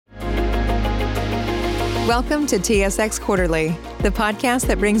Welcome to TSX Quarterly, the podcast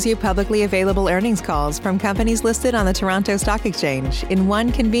that brings you publicly available earnings calls from companies listed on the Toronto Stock Exchange in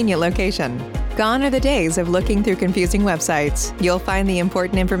one convenient location. Gone are the days of looking through confusing websites. You'll find the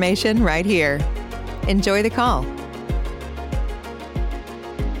important information right here. Enjoy the call.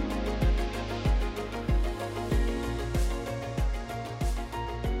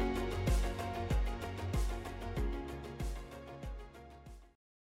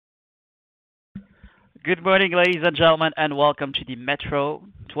 Good morning, ladies and gentlemen, and welcome to the Metro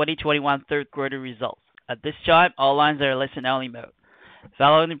 2021 third quarter results. At this time, all lines are in listen-only mode.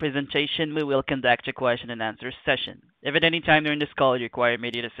 Following the presentation, we will conduct a question and answer session. If at any time during this call you require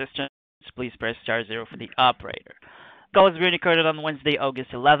immediate assistance, please press star zero for the operator. The call is being recorded on Wednesday,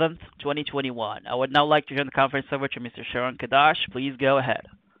 August 11th, 2021. I would now like to turn the conference over to Mr. Sharon Kadash. Please go ahead.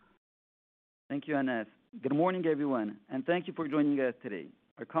 Thank you, Anas. Good morning, everyone, and thank you for joining us today.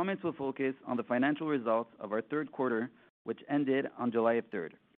 Our comments will focus on the financial results of our third quarter, which ended on July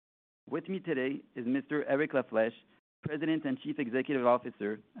 3rd. With me today is Mr. Eric Laflèche, President and Chief Executive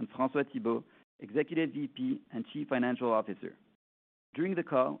Officer, and François Thibault, Executive VP and Chief Financial Officer. During the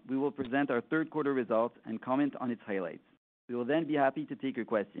call, we will present our third quarter results and comment on its highlights. We will then be happy to take your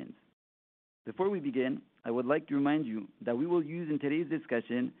questions. Before we begin, I would like to remind you that we will use in today's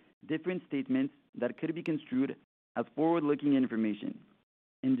discussion different statements that could be construed as forward-looking information.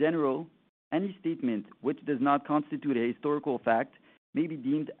 In general, any statement which does not constitute a historical fact may be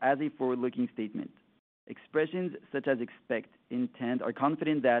deemed as a forward-looking statement. Expressions such as expect, intend, or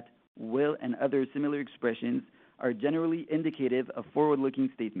confident that, will, and other similar expressions are generally indicative of forward-looking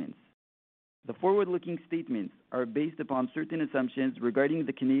statements. The forward-looking statements are based upon certain assumptions regarding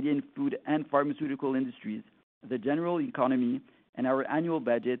the Canadian food and pharmaceutical industries, the general economy, and our annual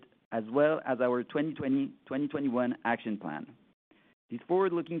budget, as well as our 2020-2021 action plan. These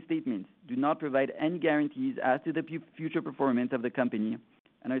forward-looking statements do not provide any guarantees as to the future performance of the company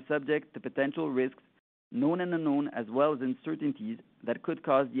and are subject to potential risks, known and unknown, as well as uncertainties that could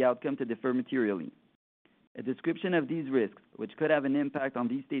cause the outcome to differ materially. A description of these risks, which could have an impact on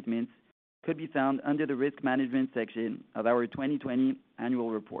these statements, could be found under the Risk Management section of our 2020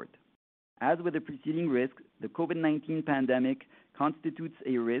 annual report. As with the preceding risks, the COVID-19 pandemic constitutes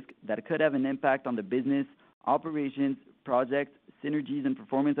a risk that could have an impact on the business, operations, projects, synergies, and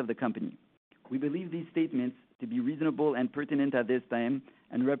performance of the company. We believe these statements to be reasonable and pertinent at this time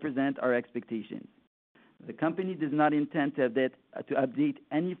and represent our expectations. The company does not intend to update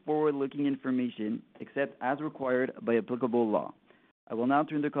any forward-looking information except as required by applicable law. I will now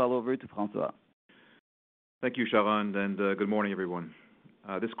turn the call over to François. Thank you, Sharon, and good morning, everyone.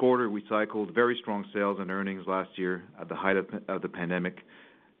 This quarter, we cycled very strong sales and earnings last year at the height of the pandemic.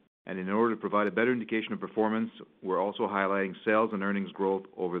 And in order to provide a better indication of performance, we're also highlighting sales and earnings growth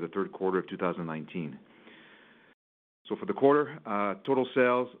over the third quarter of 2019. So for the quarter, total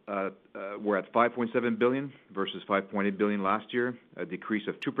sales were at $5.7 billion versus $5.8 billion last year, a decrease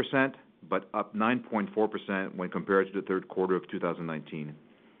of 2%, but up 9.4% when compared to the third quarter of 2019.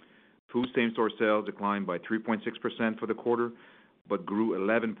 Food same-store sales declined by 3.6% for the quarter, but grew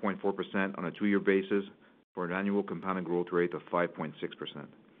 11.4% on a two-year basis for an annual compounded growth rate of 5.6%.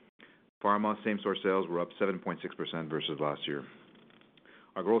 Pharma same-store sales were up 7.6% versus last year.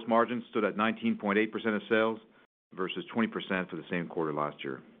 Our gross margin stood at 19.8% of sales versus 20% for the same quarter last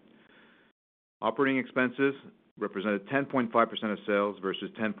year. Operating expenses represented 10.5% of sales versus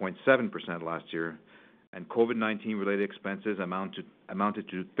 10.7% last year, and COVID-19 related expenses amounted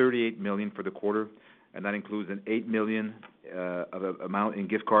to $38 million for the quarter, and that includes an $8 million amount in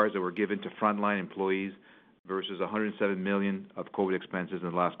gift cards that were given to frontline employees versus $107 million of COVID expenses in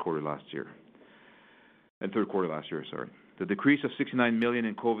the third quarter last year. The decrease of $69 million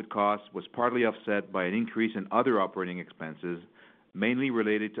in COVID costs was partly offset by an increase in other operating expenses, mainly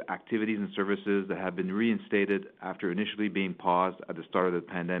related to activities and services that have been reinstated after initially being paused at the start of the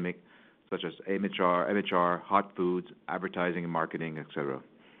pandemic, such as MHR, hot foods, advertising and marketing, etc.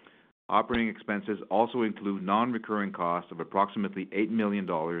 Operating expenses also include non-recurring costs of approximately $8 million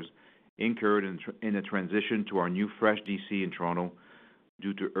incurred in the transition to our new Fresh DC in Toronto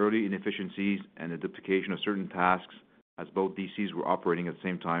due to early inefficiencies and the duplication of certain tasks as both DCs were operating at the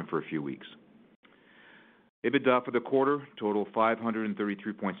same time for a few weeks. EBITDA for the quarter totaled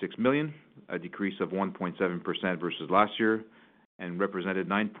 $533.6 million, a decrease of 1.7% versus last year, and represented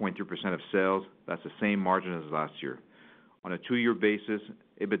 9.2% of sales. That's the same margin as last year. On a two-year basis,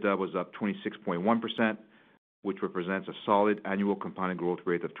 EBITDA was up 26.1%, which represents a solid annual compounded growth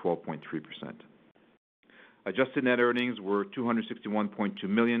rate of 12.3%. Adjusted net earnings were $261.2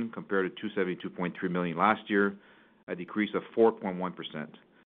 million compared to $272.3 million last year, a decrease of 4.1%.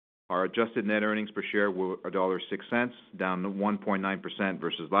 Our adjusted net earnings per share were $1.06, down 1.9%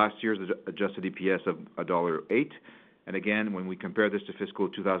 versus last year's adjusted EPS of $1.08. And again, when we compare this to fiscal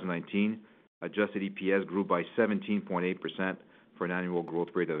 2019, adjusted EPS grew by 17.8% for an annual growth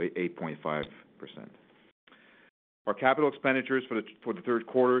rate of 8.5%. Our capital expenditures for the third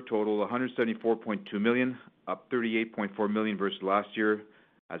quarter total $174.2 million, up $38.4 million versus last year.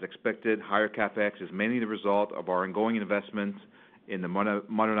 As expected, higher CapEx is mainly the result of our ongoing investments in the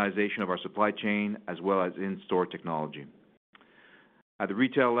modernization of our supply chain as well as in-store technology. At the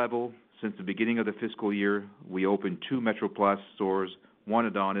retail level, since the beginning of the fiscal year, we opened 2 Metro Plus stores, 1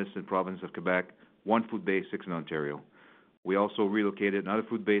 Adonis in the province of Quebec, 1 Food Basics in Ontario. We also relocated another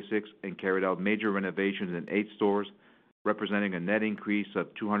Food Basics and carried out major renovations in 8 stores, representing a net increase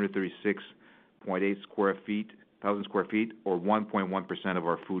of 236,800 square feet, or 1.1% of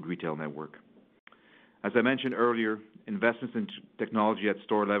our food retail network. As I mentioned earlier, investments in technology at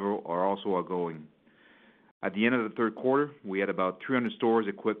store level are also ongoing. At the end of the third quarter, we had about 300 stores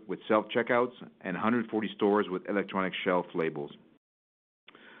equipped with self-checkouts and 140 stores with electronic shelf labels.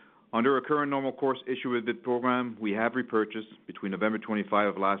 Under our current normal course issuer bid program, we have repurchased between November 25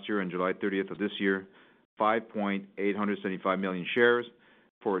 of last year and July 30th of this year 5.875 million shares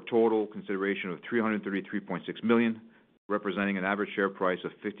for a total consideration of $333.6 million, representing an average share price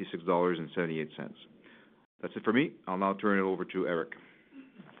of $56.78. That's it for me. I'll now turn it over to Eric.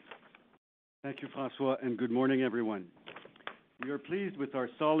 Thank you, François, and good morning, everyone. We are pleased with our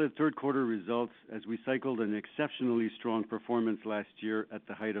solid third quarter results as we cycled an exceptionally strong performance last year at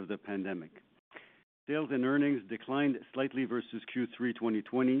the height of the pandemic. Sales and earnings declined slightly versus Q3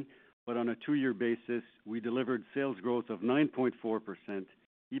 2020, but on a 2-year basis, we delivered sales growth of 9.4%,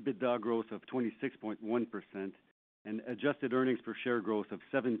 EBITDA growth of 26.1%, and adjusted earnings per share growth of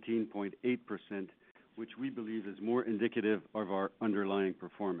 17.8%, which we believe is more indicative of our underlying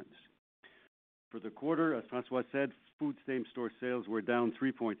performance. For the quarter, as François said, food same-store sales were down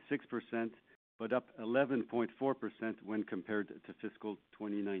 3.6%, but up 11.4% when compared to fiscal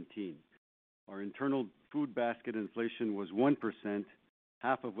 2019. Our internal food basket inflation was 1%,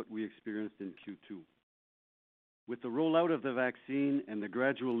 half of what we experienced in Q2. With the rollout of the vaccine and the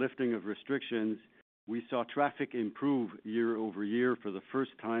gradual lifting of restrictions, we saw traffic improve year over year for the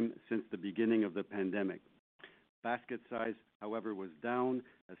first time since the beginning of the pandemic. Basket size, however, was down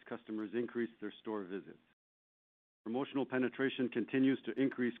as customers increased their store visits. Promotional penetration continues to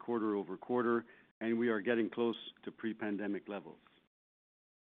increase quarter over quarter, and we are getting close to pre-pandemic levels.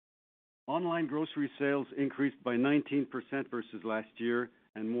 Online grocery sales increased by 19% versus last year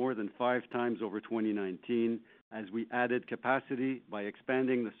and more than 5 times over 2019 as we added capacity by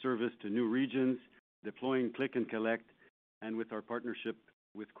expanding the service to new regions, deploying click and collect, and with our partnership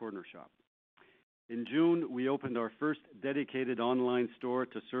with Corner Shop. In June, we opened our first dedicated online store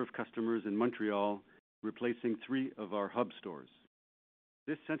to serve customers in Montreal, replacing 3 of our hub stores.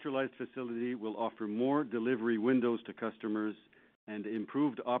 This centralized facility will offer more delivery windows to customers and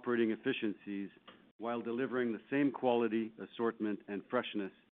improved operating efficiencies while delivering the same quality, assortment, and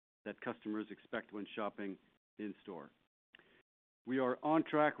freshness that customers expect when shopping in-store. We are on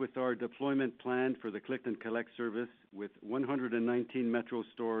track with our deployment plan for the click and collect service, with 119 Metro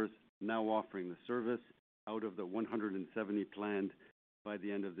stores now offering the service out of the 170 planned by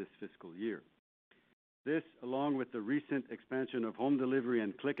the end of this fiscal year. This, along with the recent expansion of home delivery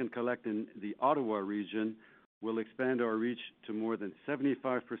and click and collect in the Ottawa region, will expand our reach to more than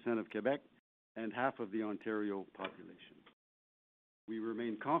 75% of Quebec and half of the Ontario population. We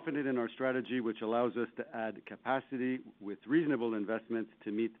remain confident in our strategy, which allows us to add capacity with reasonable investments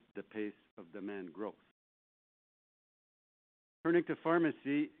to meet the pace of demand growth. Turning to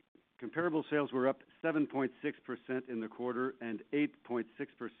pharmacy, comparable sales were up 7.6% in the quarter and 8.6%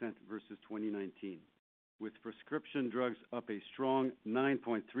 versus 2019, with prescription drugs up a strong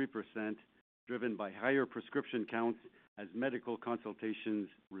 9.3%, driven by higher prescription counts as medical consultations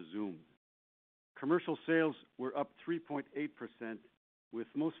resumed. Commercial sales were up 3.8%, with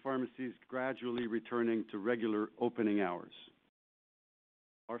most pharmacies gradually returning to regular opening hours.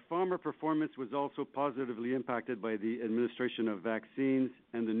 Our pharma performance was also positively impacted by the administration of vaccines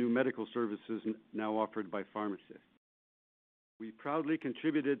and the new medical services now offered by pharmacists. We proudly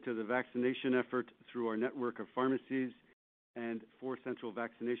contributed to the vaccination effort through our network of pharmacies and 4 central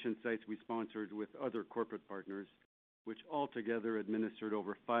vaccination sites we sponsored with other corporate partners, which altogether administered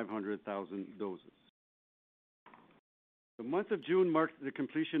over 500,000 doses. The month of June marked the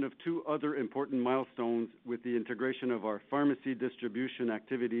completion of 2 other important milestones with the integration of our pharmacy distribution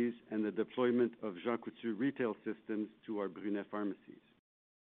activities and the deployment of Jean Coutu retail systems to our Brunet pharmacies.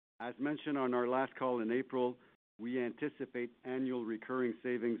 As mentioned on our last call in April, we anticipate annual recurring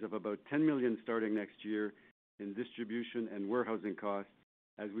savings of about 10 million starting next year in distribution and warehousing costs,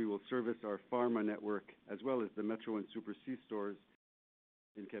 as we will service our pharma network as well as the Metro and Super C stores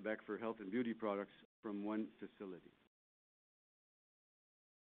in Quebec for health and beauty products from one facility.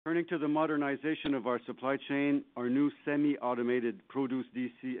 Turning to the modernization of our supply chain, our new semi-automated produce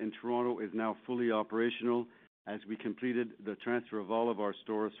DC in Toronto is now fully operational as we completed the transfer of all of our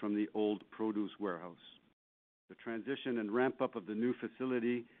stores from the old produce warehouse. The transition and ramp-up of the new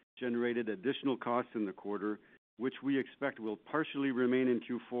facility generated additional costs in the quarter, which we expect will partially remain in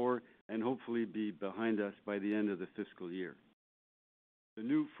Q4 and hopefully be behind us by the end of the fiscal year. The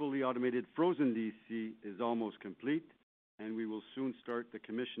new fully automated frozen DC is almost complete, and we will soon start the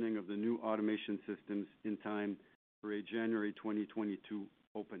commissioning of the new automation systems in time for a January 2022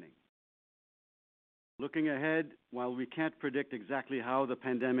 opening. Looking ahead, while we can't predict exactly how the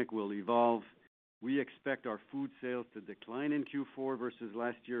pandemic will evolve, we expect our food sales to decline in Q4 versus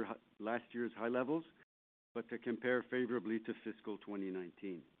last year's high levels, but to compare favorably to fiscal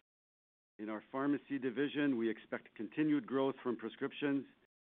 2019. In our pharmacy division, we expect continued growth from prescriptions,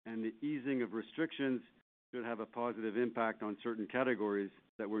 and the easing of restrictions should have a positive impact on certain categories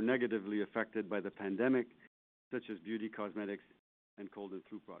that were negatively affected by the pandemic, such as beauty, cosmetics, and cold and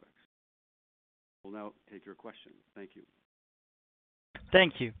flu products. We'll now take your questions. Thank you.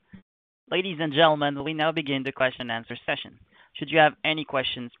 Thank you. Ladies and gentlemen, we now begin the question and answer session. Should you have any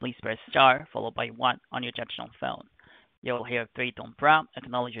questions, please press star followed by 1 on your touchtone phone. You will hear a 3-tone prompt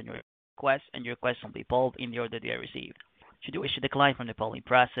acknowledging your request, and your request will be polled in the order they are received. Should you wish to decline from the polling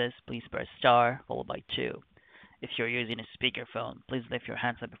process, please press star followed by 2. If you're using a speakerphone, please lift your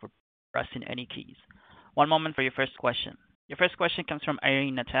handset before pressing any keys. One moment for your first question. Your first question comes from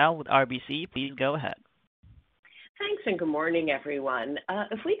Irene Nattel with RBC. Please go ahead. Thanks, and good morning, everyone.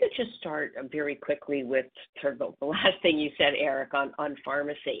 If we could just start very quickly with sort of the last thing you said, Eric, on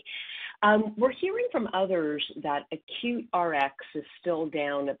pharmacy. We're hearing from others that acute RX is still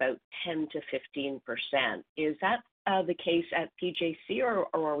down about 10 to 15%. Is that the case at PJC, or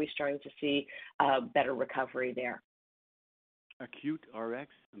are we starting to see better recovery there? Acute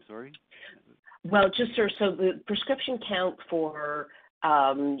RX? I'm sorry? Well, just so the prescription count for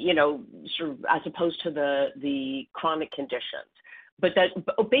sort of as opposed to the chronic conditions. But that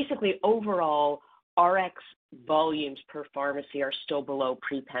basically overall RX volumes per pharmacy are still below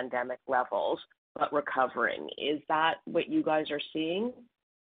pre-pandemic levels, but recovering. Is that what you guys are seeing?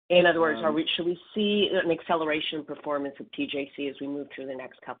 In other words, should we see an acceleration in performance of PJC as we move through the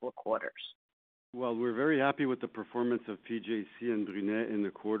next couple of quarters? Well, we're very happy with the performance of PJC and Brunet in the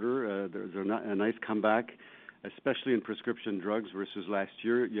quarter. There's a nice comeback, especially in prescription drugs versus last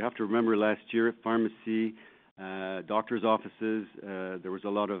year. You have to remember last year, pharmacy, doctor's offices, there was a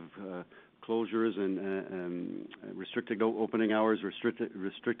lot of closures and restricted opening hours,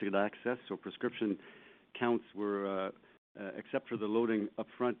 restricted access. So prescription counts were, except for the loading up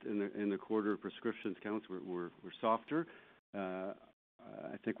front in the quarter, prescriptions counts were softer.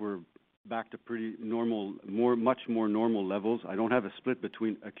 I think we're back to pretty normal, much more normal levels. I don't have a split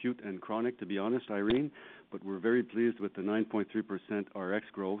between acute and chronic, to be honest, Irene, but we're very pleased with the 9.3% RX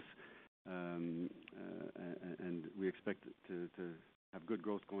growth, and we expect to have good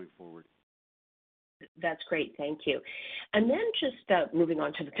growth going forward. That's great, thank you. And then just moving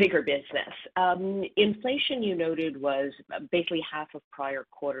on to the bigger business. Inflation, you noted, was basically half of prior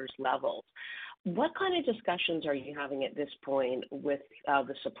quarters' levels. What kind of discussions are you having at this point with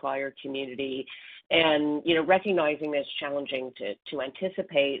the supplier community? And, recognizing that it's challenging to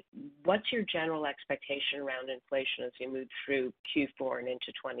anticipate, what's your general expectation around inflation as you move through Q4 and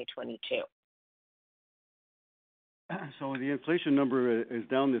into 2022? So the inflation number is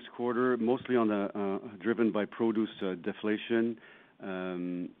down this quarter, mostly on driven by produce deflation.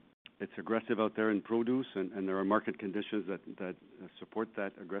 It's aggressive out there in produce, and there are market conditions that support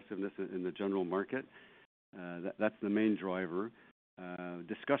that aggressiveness in the general market. That's the main driver.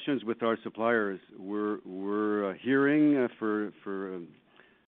 Discussions with our suppliers, we're hearing for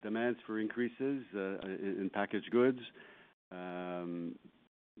demands for increases in packaged goods.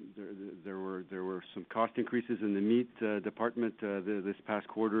 There were some cost increases in the meat department this past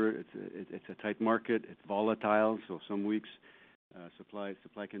quarter. It's a tight market. It's volatile, so some weeks supply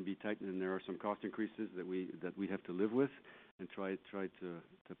can be tight, and there are some cost increases that we have to live with and try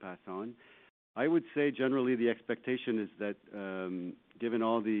to pass on. I would say generally the expectation is that given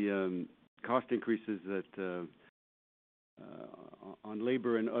all the cost increases that on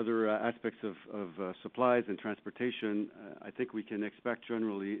labor and other aspects of supplies and transportation, I think we can expect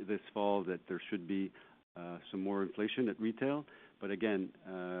generally this fall that there should be some more inflation at retail. But again,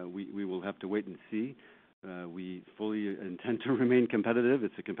 we will have to wait and see. we fully intend to remain competitive.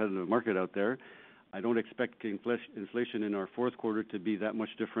 It's a competitive market out there. I don't expect inflation in our fourth quarter to be that much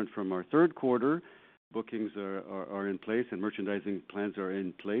different from our third quarter. Bookings are in place and merchandising plans are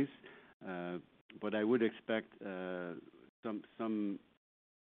in place, but I would expect some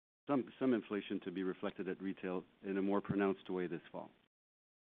inflation to be reflected at retail in a more pronounced way this fall.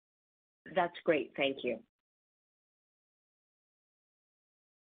 That's great. Thank you.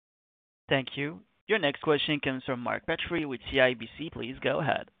 Thank you. Your next question comes from Mark Petrie with CIBC. Please go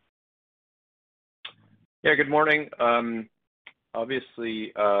ahead. Yeah, good morning.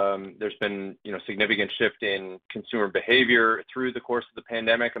 Obviously, there's been significant shift in consumer behavior through the course of the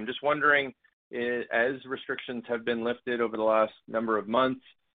pandemic. I'm just wondering, as restrictions have been lifted over the last number of months,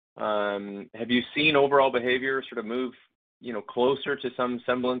 have you seen overall behavior sort of move closer to some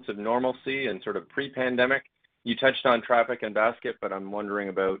semblance of normalcy and sort of pre-pandemic? You touched on traffic and basket, but I'm wondering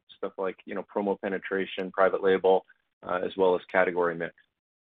about stuff like promo penetration, private label, as well as category mix.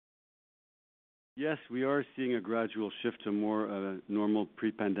 Yes, we are seeing a gradual shift to more normal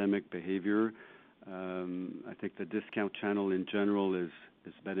pre-pandemic behavior. I think the discount channel in general is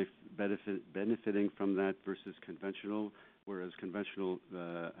benefiting from that versus conventional, whereas conventional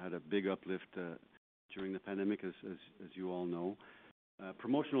had a big uplift during the pandemic, as you all know.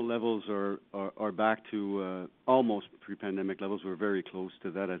 Promotional levels are back to almost pre-pandemic levels. We're very close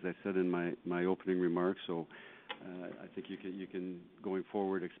to that, as I said in my opening remarks. So I think you can going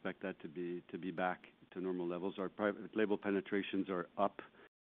forward expect that to be back to normal levels. Our private label penetrations are up.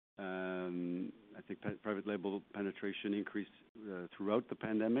 I think private label penetration increased throughout the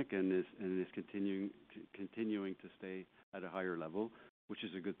pandemic and is continuing to stay at a higher level, which is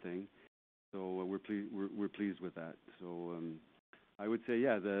a good thing. So we're pleased with that. So I would say,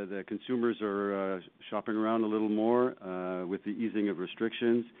 yeah, the consumers are shopping around a little more with the easing of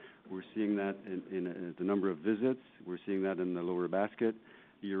restrictions. We're seeing that in the number of visits. We're seeing that in the lower basket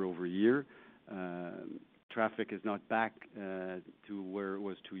year over year. Traffic is not back to where it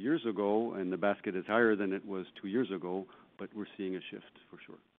was 2 years ago, and the basket is higher than it was 2 years ago, but we're seeing a shift for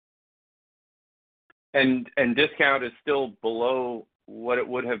sure. And discount is still below what it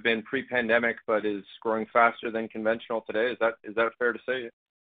would have been pre-pandemic, but is growing faster than conventional today. Is that fair to say?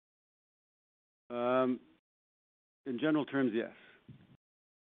 In general terms, yes.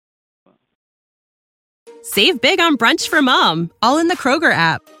 Save big on brunch for mom, all in the Kroger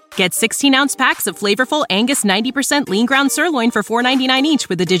app. Get 16-ounce packs of flavorful Angus 90% lean ground sirloin for $4.99 each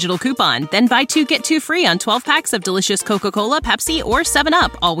with a digital coupon. Then buy 2, get 2 free on 12 packs of delicious Coca-Cola, Pepsi, or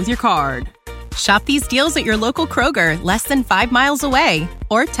 7-Up, all with your card. Shop these deals at your local Kroger, less than 5 miles away.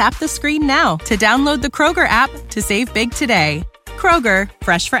 Or tap the screen now to download the Kroger app to save big today. Kroger,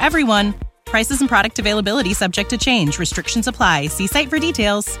 fresh for everyone. Prices and product availability subject to change. Restrictions apply. See site for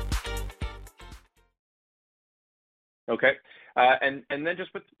details. Okay. And then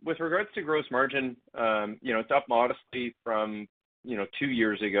just with regards to gross margin, it's up modestly from 2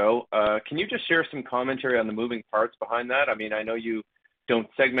 years ago. Can you just share some commentary on the moving parts behind that? I mean, I know you don't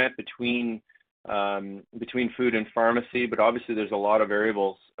segment between food and pharmacy, but obviously there's a lot of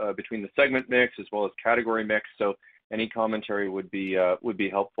variables between the segment mix as well as category mix. So any commentary would be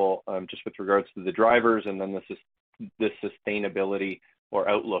helpful just with regards to the drivers and then the sustainability or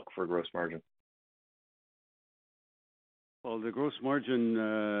outlook for gross margin. Well, the gross margin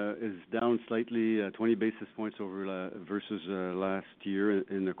is down slightly, 20 basis points over versus last year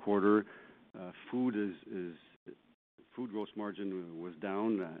in the quarter. Food gross margin was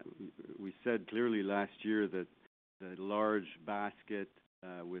down. We said clearly last year that the large basket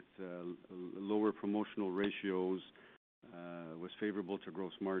with lower promotional ratios was favorable to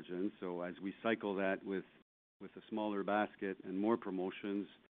gross margin. So as we cycle that with a smaller basket and more promotions,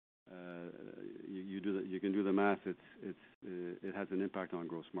 you can do the math. It has an impact on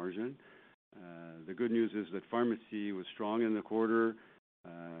gross margin. The good news is that pharmacy was strong in the quarter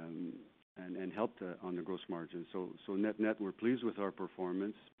and helped on the gross margin. So net, we're pleased with our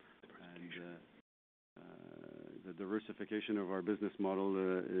performance, and the diversification of our business model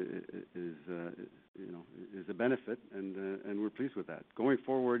is a benefit, and we're pleased with that. Going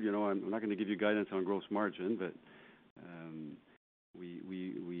forward, I'm not going to give you guidance on gross margin, but we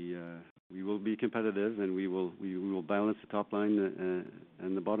will be competitive, and we will balance the top line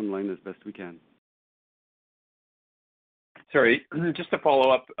and the bottom line as best we can. Sorry, just to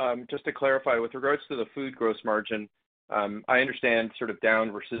follow up, just to clarify, with regards to the food gross margin, I understand sort of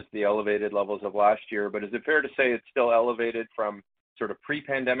down versus the elevated levels of last year, but is it fair to say it's still elevated from sort of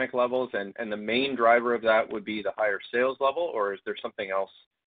pre-pandemic levels, and the main driver of that would be the higher sales level, or is there something else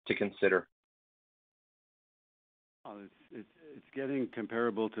to consider? It's getting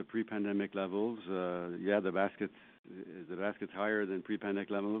comparable to pre-pandemic levels. The basket's higher than pre-pandemic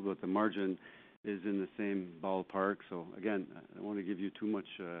levels, but the margin is in the same ballpark. So again, I don't want to give you too much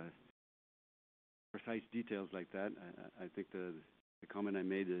precise details like that. I think the comment I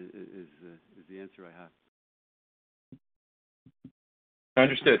made is the answer I have.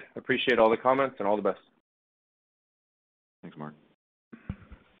 Understood. Appreciate all the comments and all the best. Thanks, Mark.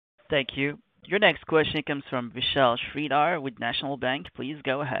 Thank you. Your next question comes from Vishal Shreedhar with National Bank. Please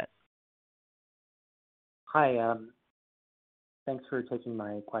go ahead. Hi. Thanks for taking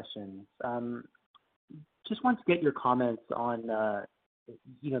my questions. Just want to get your comments on,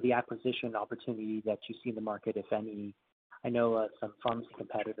 the acquisition opportunity that you see in the market, if any. I know some pharmacy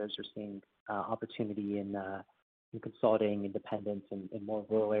competitors are seeing opportunity in consolidating independents in more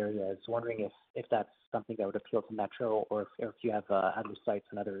rural areas. Wondering if that's something that would appeal to Metro, or if you have other sites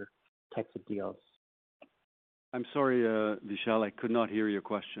and other types of deals. I'm sorry, Vishal, I could not hear your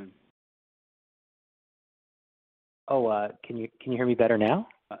question. Oh, can you hear me better now?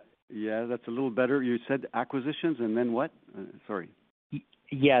 Yeah, that's a little better. You said acquisitions and then what? Sorry.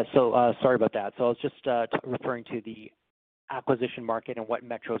 Yeah, so sorry about that. So I was just referring to the acquisition market and what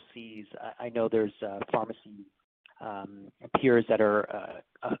Metro sees. I know there's pharmacy peers that are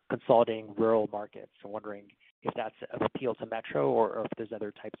consolidating rural markets. So wondering if that's of appeal to Metro, or if there's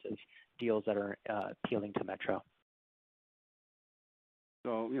other types of deals that are appealing to Metro.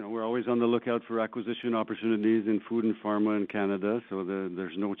 So, we're always on the lookout for acquisition opportunities in food and pharma in Canada, so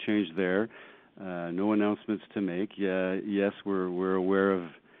there's no change there. No announcements to make. Yes, we're aware of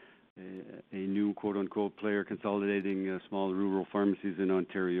a new quote-unquote player consolidating small rural pharmacies in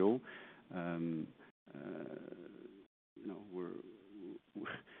Ontario.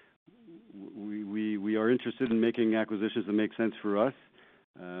 We are interested in making acquisitions that make sense for us,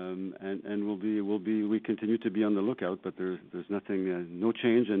 and we continue to be on the lookout, but there's nothing, no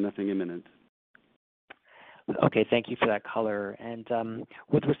change and nothing imminent. Okay, thank you for that color. And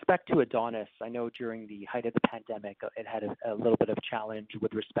with respect to Adonis, I know during the height of the pandemic, it had a little bit of challenge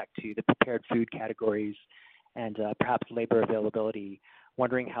with respect to the prepared food categories and perhaps labor availability.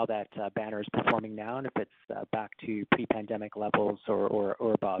 Wondering how that banner is performing now, and if it's back to pre-pandemic levels or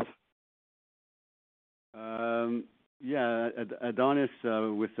above. Adonis,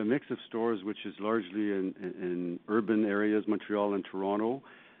 with a mix of stores, which is largely in urban areas, Montreal and Toronto,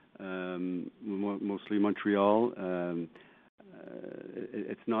 mostly Montreal.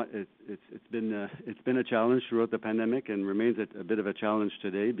 It's been a challenge throughout the pandemic and remains a bit of a challenge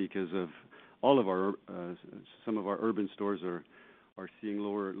today because of all of our some of our urban stores are seeing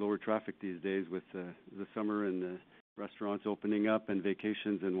lower traffic these days with the summer and the restaurants opening up and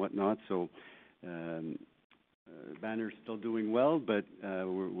vacations and whatnot. So banner's still doing well, but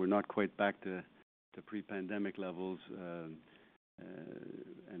we're not quite back to pre-pandemic levels.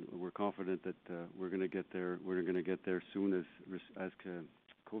 And we're confident that we're going to get there. We're going to get there soon as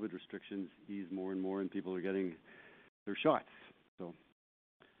COVID restrictions ease more and more, and people are getting their shots. So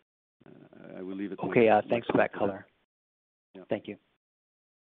I will leave it. Okay. Thanks for that color. Yeah. Thank you.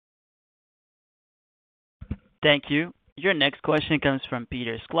 Thank you. Your next question comes from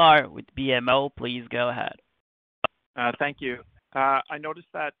Peter Sklar with BMO. Please go ahead. Thank you. I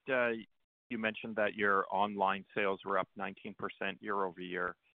noticed that you mentioned that your online sales were up 19% year over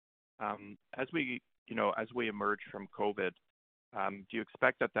year. As we emerge from COVID, do you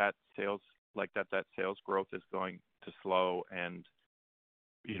expect that sales growth is going to slow, and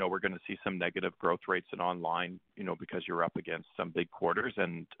we're going to see some negative growth rates in online, because you're up against some big quarters?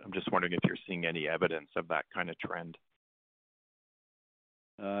 And I'm just wondering if you're seeing any evidence of that kind of trend.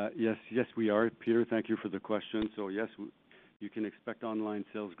 Yes, we are, Peter. Thank you for the question. So yes, you can expect online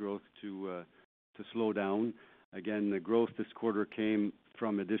sales growth to slow down. Again, the growth this quarter came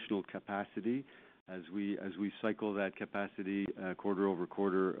from additional capacity. As we cycle that capacity quarter over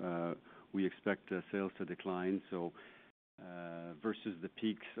quarter, we expect sales to decline. So versus the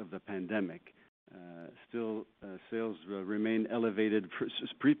peaks of the pandemic, still sales remain elevated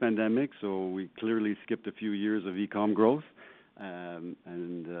versus pre-pandemic. So we clearly skipped a few years of e-com growth.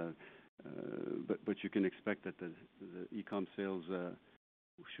 But you can expect that the e-com sales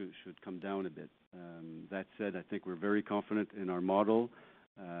should come down a bit. That said, I think we're very confident in our model.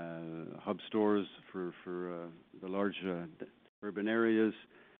 Hub stores for the large urban areas.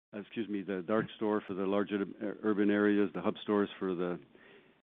 The dark store for the larger urban areas. The hub stores for the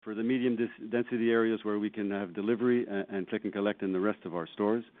medium density areas where we can have delivery and click and collect in the rest of our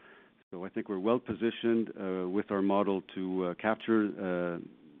stores. So I think we're well positioned with our model to capture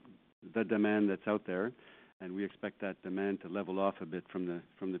the demand that's out there, and we expect that demand to level off a bit from the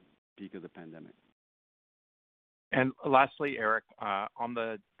peak of the pandemic. And lastly, Eric, on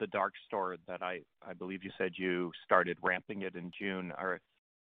the dark store that I believe you said you started ramping it in June.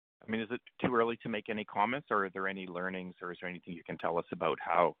 Is it too early to make any comments, or are there any learnings, or is there anything you can tell us about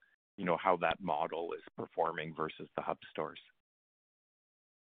how that model is performing versus the hub stores?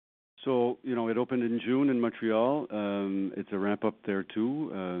 So, it opened in June in Montreal. It's a ramp up there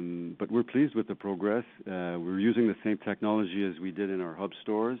too, but we're pleased with the progress. We're using the same technology as we did in our hub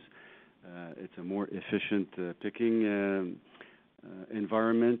stores. It's a more efficient picking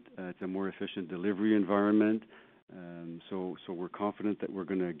environment. It's a more efficient delivery environment. So we're confident that we're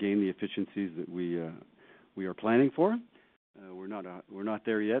going to gain the efficiencies that we are planning for. We're not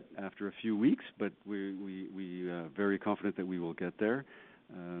there yet after a few weeks, but we are very confident that we will get there.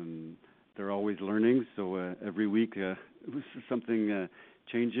 There are always learnings, so every week something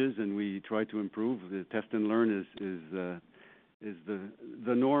changes, and we try to improve. The test and learn is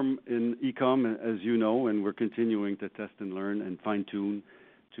the norm in e-com, as you know, and we're continuing to test and learn and fine tune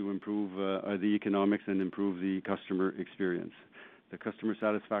to improve the economics and improve the customer experience. The customer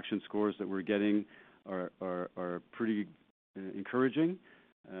satisfaction scores that we're getting are pretty encouraging.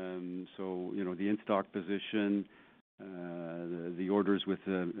 So the in-stock position, the orders with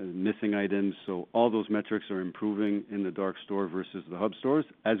missing items, so all those metrics are improving in the dark store versus the hub stores,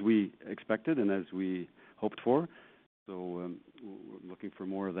 as we expected and as we hoped for. So we're looking for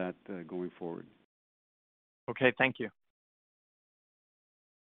more of that going forward. Okay, thank you.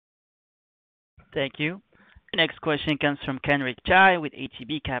 Thank you. The next question comes from Kenric Chai with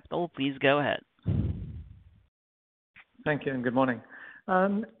ATB Capital. Please go ahead. Thank you and good morning.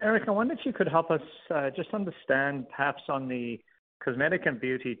 Eric, I wonder if you could help us just understand, perhaps on the cosmetic and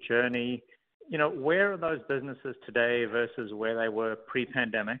beauty journey, where are those businesses today versus where they were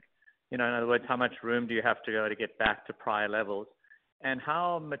pre-pandemic? In other words, how much room do you have to go to get back to prior levels? And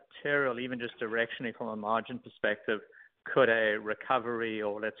how material, even just directionally from a margin perspective, could a recovery,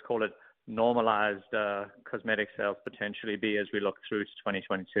 or let's call it normalized cosmetic sales potentially be as we look through to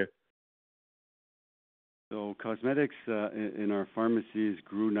 2022? So cosmetics in our pharmacies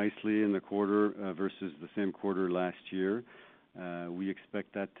grew nicely in the quarter versus the same quarter last year. We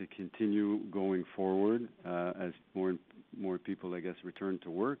expect that to continue going forward as more people, I guess, return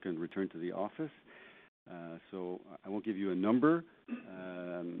to work and return to the office. So I won't give you a number,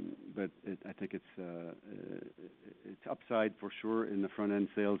 but I think it's upside for sure in the front end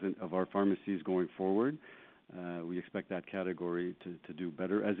sales of our pharmacies going forward. We expect that category to do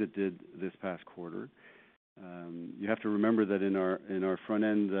better as it did this past quarter. You have to remember that in our front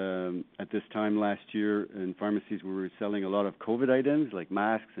end at this time last year in pharmacies, we were selling a lot of COVID items like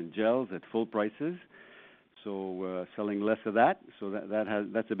masks and gels at full prices. So selling less of that. So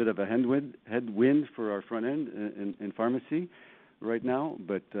that's a bit of a headwind for our front end in pharmacy right now.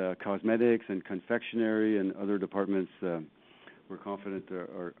 But cosmetics and confectionery and other departments, we're confident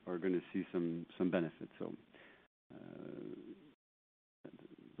are going to see some benefits. So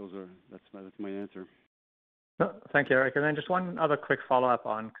that's my answer. Thank you, Eric. And then just one other quick follow-up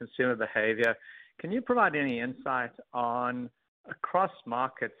on consumer behavior. Can you provide any insight on, across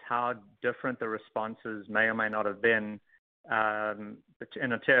markets, how different the responses may or may not have been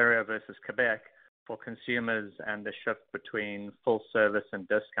in Ontario versus Quebec for consumers and the shift between full service and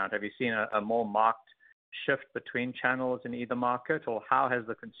discount? Have you seen a more marked shift between channels in either market, or how has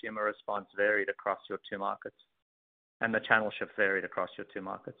the consumer response varied across your two markets and the channel shift varied across your two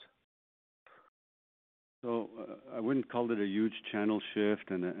markets? So I wouldn't call it a huge channel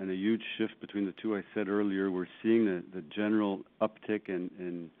shift and a huge shift between the two. I said earlier, we're seeing the general uptick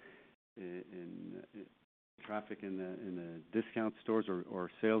in traffic in the discount stores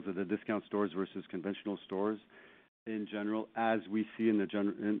or sales at the discount stores versus conventional stores in general, as we see in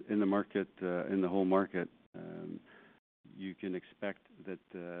the market, in the whole market. You can expect that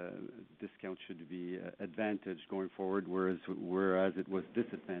discount should be advantaged going forward, whereas it was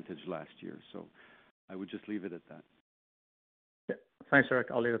disadvantaged last year. So I would just leave it at that. Yeah. Thanks, Eric.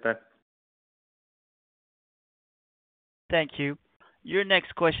 I'll leave it there. Thank you. Your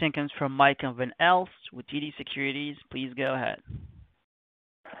next question comes from Michael Van Aelst with TD Securities. Please go ahead.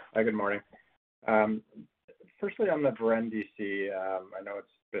 Hi, good morning. Firstly, on the Varennes DC, I know it's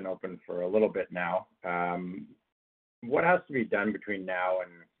been open for a little bit now. What has to be done between now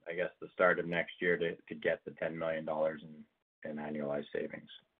and, I guess, the start of next year to get the $10 million in annualized savings?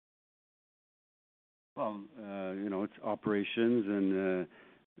 Well, it's operations and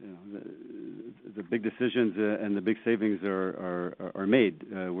the big decisions and the big savings are made.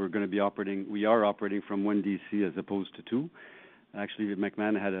 We are operating from one DC as opposed to two. Actually,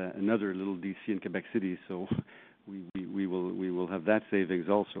 McMahon had another little DC in Quebec City, so we will have that savings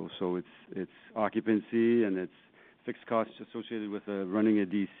also. So it's occupancy and fixed costs associated with running a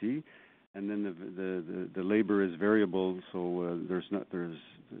DC, and then the labor is variable, so there's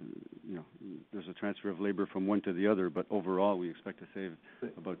a transfer of labor from one to the other. But overall, we expect to save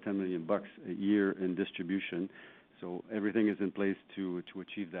about $10 million a year in distribution. So everything is in place to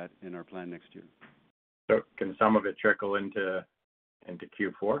achieve that in our plan next year. So can some of it trickle into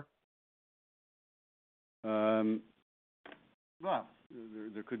Q4? Well,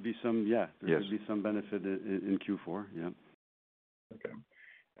 there could be some, could be some benefit in Q4, yeah. Okay.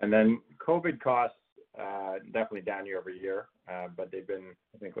 And then COVID costs definitely down year over year, but they've been,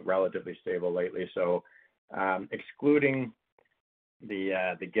 I think, relatively stable lately. So excluding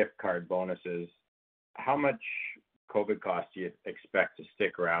the gift card bonuses, how much COVID costs do you expect to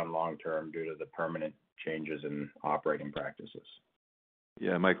stick around long term due to the permanent changes in operating practices?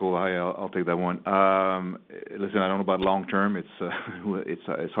 Yeah, Michael, I'll take that one. Listen, I don't know about long term. It's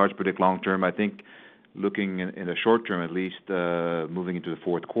hard to predict long term. I think looking in the short term, at least, moving into the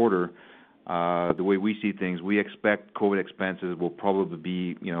fourth quarter, the way we see things, we expect COVID expenses will probably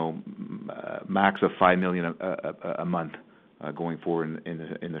be, max of $5 million a month going forward in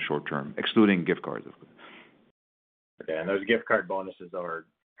the short term, excluding gift cards. Okay, and those gift card bonuses are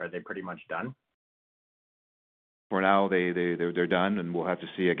they pretty much done? For now, they're done, and we'll have to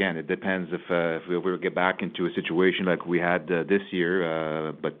see. Again, it depends if we get back into a situation like we had this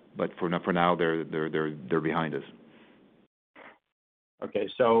year. But for now, they're behind us. Okay,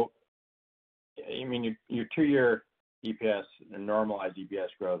 so I mean your 2-year EPS and normalized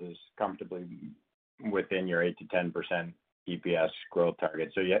EPS growth is comfortably within your 8 to 10% EPS growth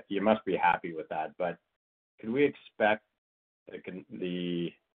target. So you must be happy with that. But could we expect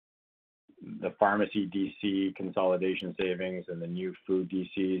the pharmacy DC consolidation savings and the new food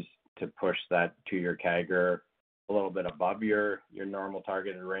DCs to push that 2-year CAGR a little bit above your normal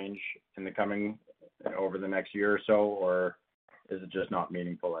targeted range in the coming over the next year or so, or is it just not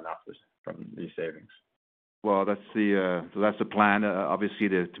meaningful enough from these savings? Well, that's the plan. Obviously,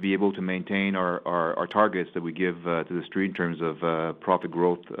 to be able to maintain our targets that we give to the street in terms of profit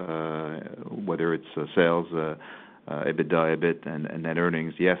growth, whether it's sales, EBITDA, EBIT, and net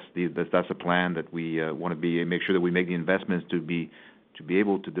earnings. Yes, that's a plan that we want to make sure that we make the investments to be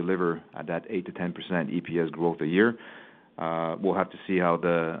able to deliver at that 8 to 10% EPS growth a year. We'll have to see how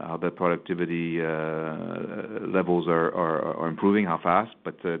the productivity levels are improving, how fast.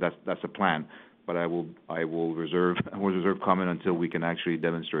 But that's a plan. But I will reserve comment until we can actually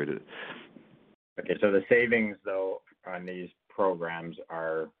demonstrate it. Okay, so the savings though on these programs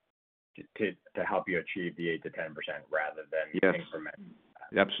are to help you achieve the 8 to 10% rather than increment.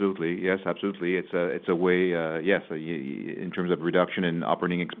 Absolutely, yes, absolutely. It's a way, in terms of reduction in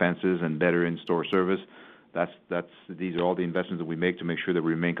operating expenses and better in-store service. These are all the investments that we make to make sure that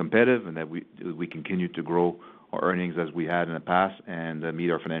we remain competitive and that we continue to grow our earnings as we had in the past and meet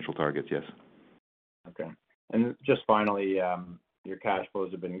our financial targets. Yes. Okay, and just finally, your cash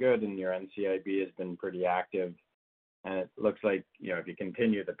flows have been good and your NCIB has been pretty active. And it looks like, if you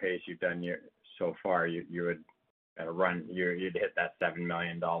continue the pace you've done so far, you would you'd hit that $7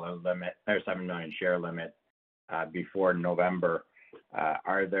 million limit or 7 million share limit before November.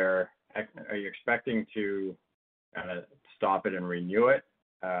 Are you expecting to kind of stop it and renew it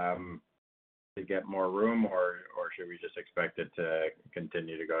to get more room, or should we just expect it to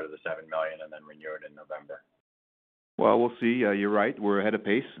continue to go to the 7 million and then renew it in November? Well, we'll see. You're right. We're ahead of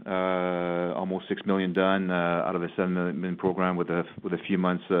pace. Almost 6 million done out of a 7 million program with a few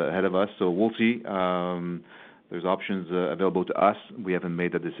months ahead of us. So we'll see. There's options available to us. We haven't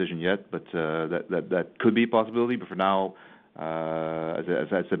made that decision yet, but that could be a possibility. But for now,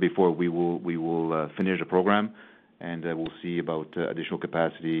 as I said before, we will finish the program, and we'll see about additional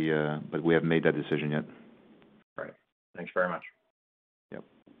capacity. But we haven't made that decision yet. All right. Thanks very much. Yep.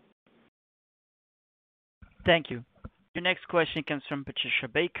 Thank you. Your next question comes from Patricia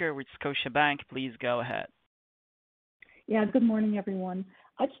Baker with Scotiabank. Please go ahead. Yeah, good morning, everyone.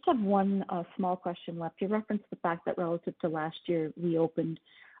 I just have one small question left. You referenced the fact that relative to last year, we opened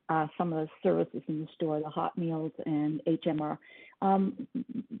some of the services in the store, the hot meals and HMR.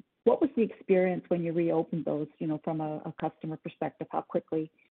 What was the experience when you reopened those, from a customer perspective? How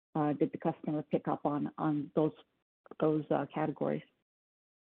quickly did the customer pick up on those categories?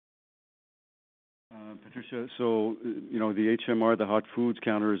 Patricia, so the HMR, the hot foods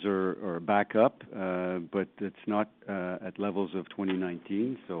counters are back up, but it's not at levels of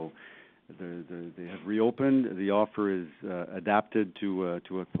 2019. So they have reopened. The offer is adapted to a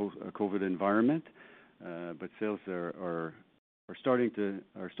COVID environment, but sales are starting to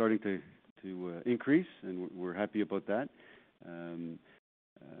increase, and we're happy about that.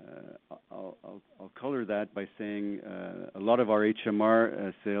 I'll color that by saying a lot of our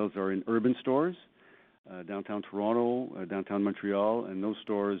HMR sales are in urban stores, downtown Toronto, downtown Montreal, and those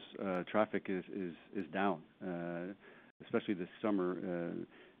stores traffic is down, especially this summer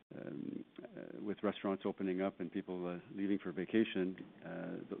with restaurants opening up and people leaving for vacation.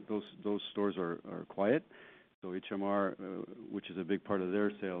 Those stores are quiet, so HMR, which is a big part of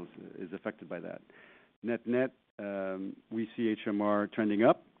their sales, is affected by that. Net, we see HMR trending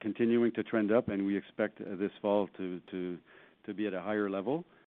up, continuing to trend up, and we expect this fall to be at a higher level.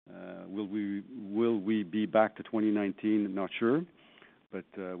 Will we be back to 2019? Not sure, but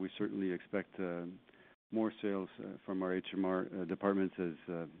we certainly expect more sales from our HMR departments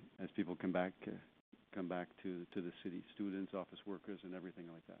as people come back to the city, students, office workers, and everything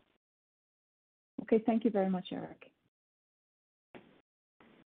like that. Okay, thank you very much, Eric.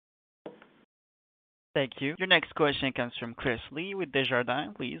 Thank you. Your next question comes from Chris Lee with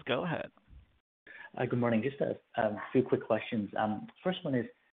Desjardins. Please go ahead. Good morning. Just a few quick questions. First one is,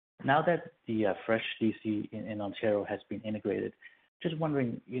 now that the Fresh DC in Ontario has been integrated, just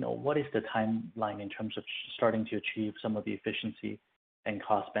wondering, what is the timeline in terms of starting to achieve some of the efficiency and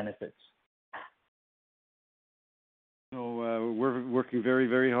cost benefits? So we're working very,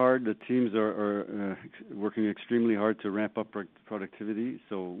 very hard. The teams are working extremely hard to ramp up productivity.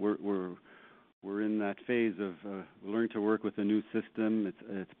 So we're in that phase of learning to work with a new system.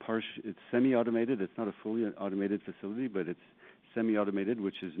 It's semi-automated. It's not a fully automated facility, but it's semi-automated,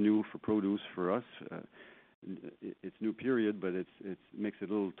 which is new for produce for us. It's new period, but it makes it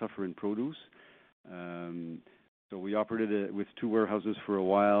a little tougher in produce. So we operated it with 2 warehouses for a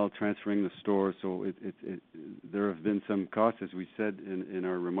while, transferring the store. So there have been some costs, as we said in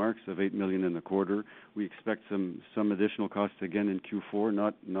our remarks, of $8 million in the quarter. We expect some additional costs again in Q4,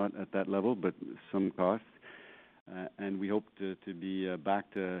 not at that level, but some costs. And we hope to be back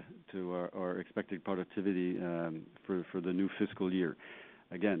to our expected productivity for the new fiscal year.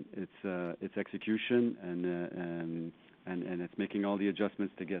 Again, it's execution and it's making all the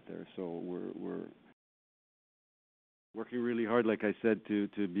adjustments to get there. So we're working really hard, like I said,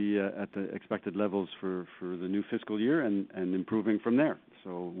 to be at the expected levels for the new fiscal year and improving from there.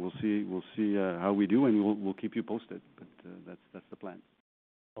 So we'll see how we do, and we'll keep you posted. But that's the plan.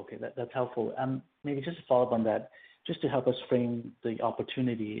 Okay, that's helpful. Maybe just to follow up on that, just to help us frame the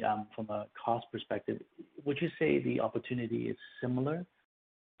opportunity from a cost perspective, would you say the opportunity is similar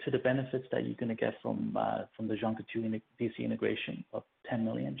to the benefits that you're going to get from the Jean Coutu DC integration of $10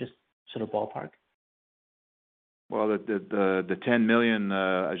 million, just sort of ballpark? Well, the 10 million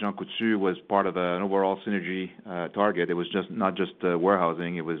at Jean Coutu was part of an overall synergy target. It was not just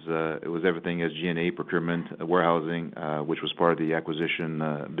warehousing. It was everything as G&A, procurement, warehousing, which was part of the acquisition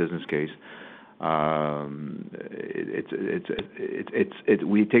business case.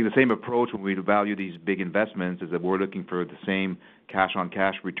 We take the same approach when we value these big investments, is that we're looking for the same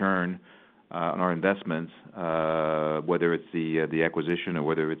cash-on-cash return on our investments, whether it's the acquisition or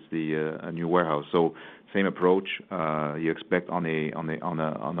whether it's a new warehouse. So same approach. You expect on the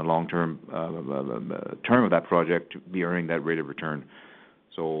long-term term of that project to be earning that rate of return.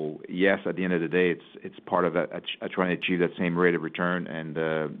 So yes, at the end of the day, it's part of trying to achieve that same rate of return and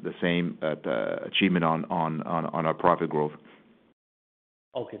the same achievement on our profit growth.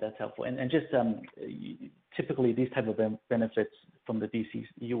 Okay, that's helpful. And just typically these type of benefits from the DCs,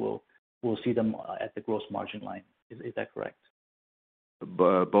 you will see them at the gross margin line. Is that correct?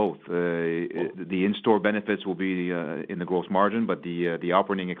 Both. The in-store benefits will be in the gross margin, but the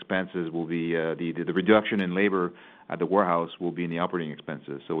operating expenses will be the reduction in labor at the warehouse will be in the operating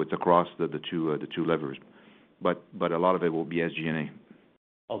expenses. So it's across the two levers, but a lot of it will be SG&A.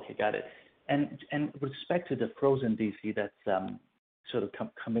 Okay, got it. And with respect to the frozen DC that's sort of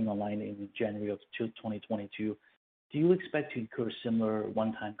coming online in January of 2022, do you expect to incur similar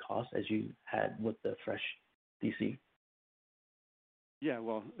one-time costs as you had with the Fresh DC? Yeah,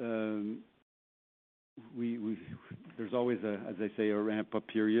 well, there's always as I say, a ramp-up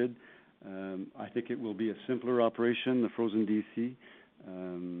period. I think it will be a simpler operation, the frozen DC.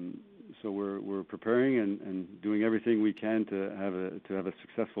 So we're preparing and doing everything we can to have a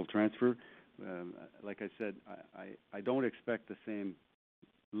successful transfer. Like I said, I don't expect the same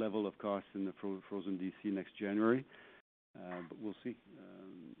level of costs in the frozen DC next January, but we'll see.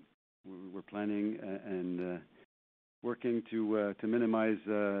 We're planning and working to minimize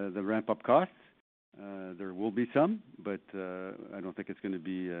the ramp-up costs. There will be some, but I don't think it's going to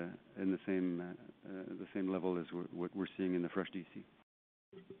be in the same level as what we're seeing in the Fresh DC.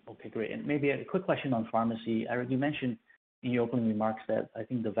 Okay, great. And maybe a quick question on pharmacy. Eric, you mentioned in your opening remarks that I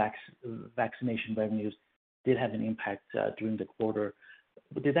think the vaccination revenues did have an impact during the quarter.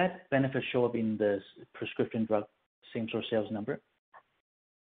 Did that benefit show up in the prescription drug same-store sales number?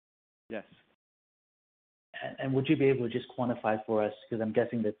 Yes. And would you be able to just quantify for us, because I'm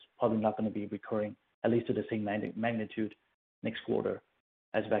guessing that's probably not going to be recurring, at least to the same magnitude next quarter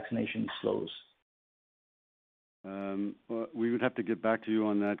as vaccination slows? Well, we would have to get back to you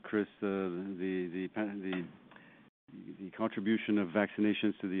on that, Chris. The contribution of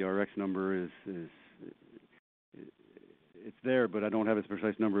vaccinations to the RX number is it's there, but I don't have its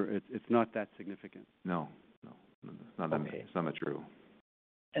precise number. It's not that significant. No, it's not that. It's not true.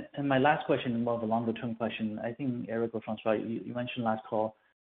 And my last question, more of a longer-term question. I think Eric or Francois, you mentioned last call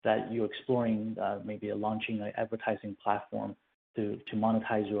that you're exploring maybe launching an advertising platform to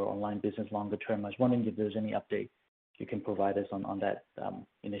monetize your online business longer term. I was wondering if there's any update you can provide us on that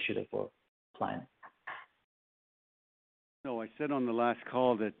initiative or plan. No, I said on the last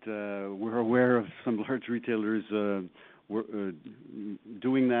call that we're aware of some large retailers doing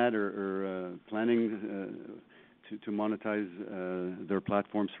that or planning to monetize their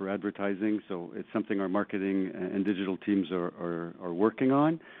platforms for advertising. So it's something our marketing and digital teams are working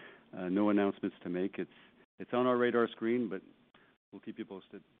on. No announcements to make. It's on our radar screen, but we'll keep you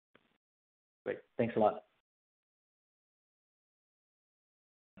posted. Great. Thanks a lot.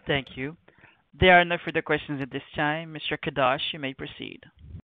 Thank you. There are no further questions at this time. Mr. Kadosh, you may proceed.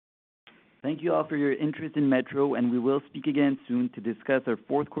 Thank you all for your interest in Metro, and we will speak again soon to discuss our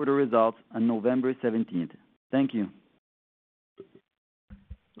fourth quarter results on November 17th. Thank you.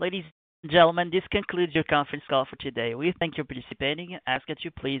 Ladies and gentlemen, this concludes your conference call for today. We thank you for participating and ask that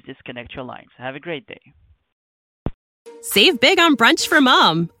you please disconnect your lines. Have a great day. Save big on brunch for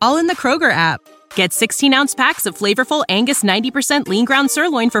mom, all in the Kroger app. Get 16-ounce packs of flavorful Angus 90% lean ground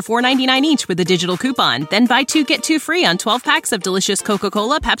sirloin for $4.99 each with a digital coupon. Then buy 2, get 2 free on 12 packs of delicious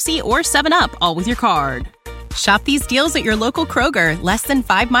Coca-Cola, Pepsi, or 7-Up, all with your card. Shop these deals at your local Kroger, less than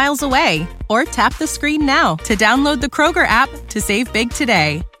 5 miles away. Or tap the screen now to download the Kroger app to save big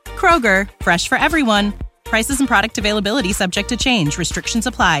today. Kroger, fresh for everyone. Prices and product availability subject to change. Restrictions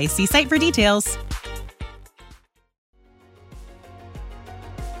apply. See site for details.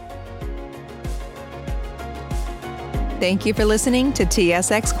 Thank you for listening to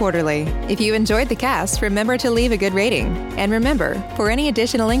TSX Quarterly. If you enjoyed the cast, remember to leave a good rating. And remember, for any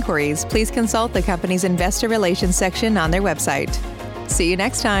additional inquiries, please consult the company's investor relations section on their website. See you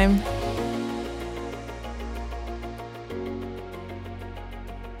next time.